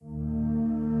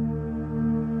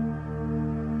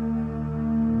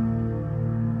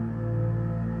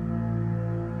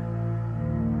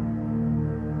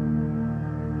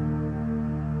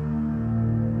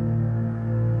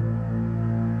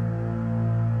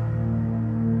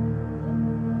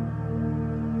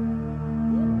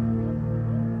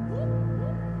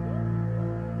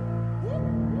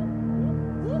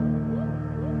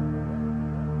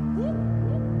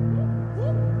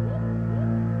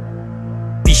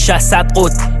از 100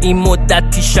 قد این مدت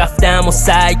پیش رفتم و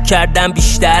سعی کردم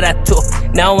بیشتر از تو.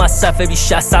 نه و مصرف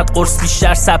بیش از 100 قرص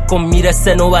بیشتر سب کن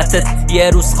میرسه نوبتت. یه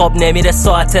روز خواب نمیره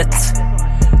ساعتت.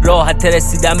 راحت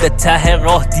رسیدم به ته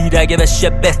راه دیر اگه بشه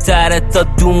بهتره تا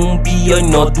دون بیای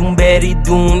نادون بری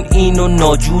دون. اینو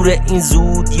ناجور این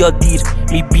زود یا دیر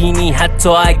میبینی حتی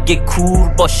اگه کور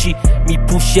باشی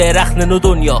میپوشه رخنه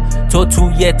دنیا. تو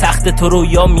توی تخت تو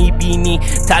رویا میبینی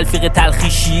تلفیق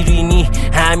تلخی شیرینی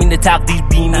همین تقدیر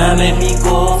بینی. همه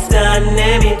میگفتن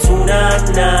نمیتونم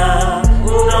نه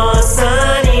اونا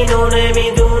اصلا اینو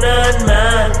نمیدونن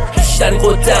من بیشترین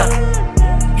قدم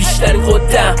بیشترین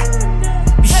قدم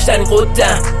بیشترین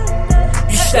قدم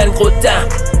بیشترین قدم.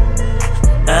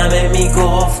 همه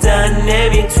میگفتن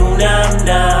نمیتونم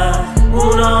نه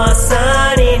اونا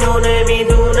اصلا اینو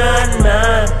نمیدونن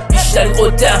من بیشترین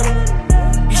قدم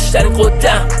بیشترین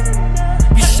قدم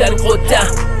بیشترین قدم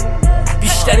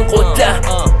بیشترین قدم.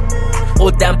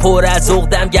 قدم پر از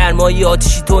عقدم گرمایی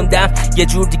آتشی تندم یه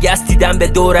جور دیگه است دیدم به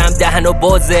دورم دهن و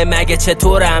بازه مگه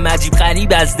چطورم عجیب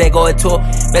غریب از نگاه تو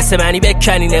مثل منی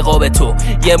بکنی نقاب تو.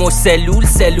 یه مش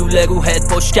سلول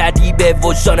روحت پشت کردی به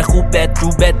وجدان خوبت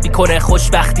روبت میکنه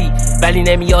خوشبختی ولی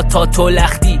نمیاد تا تو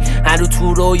لختی هنو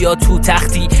تو رو یا تو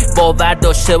تختی باور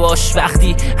داشته باش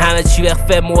وقتی همه چی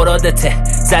وقف مرادته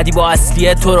زدی با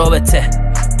اصلیه تو رابطه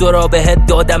دورا بهت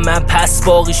دادم من پس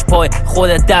باقیش پای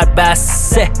خودت در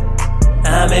بسه.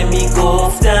 همه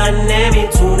میگفتن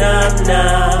نمیتونم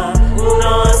نه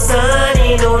اونا اصلا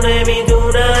اینو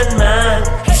نمیدونن من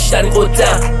بیشترین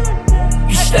قدم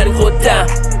بیشترین قدم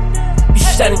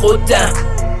بیشترین قدم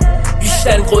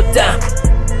بیشترین قدم.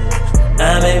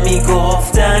 همه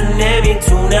میگفتن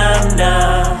نمیتونم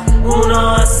نه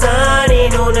اونا اصلا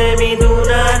اینو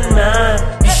نمیدونن من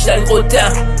بیشترین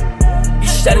قدم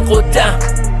بیشترین قدم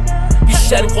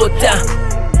بیشترین قدم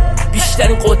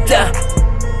بیشترین قدم.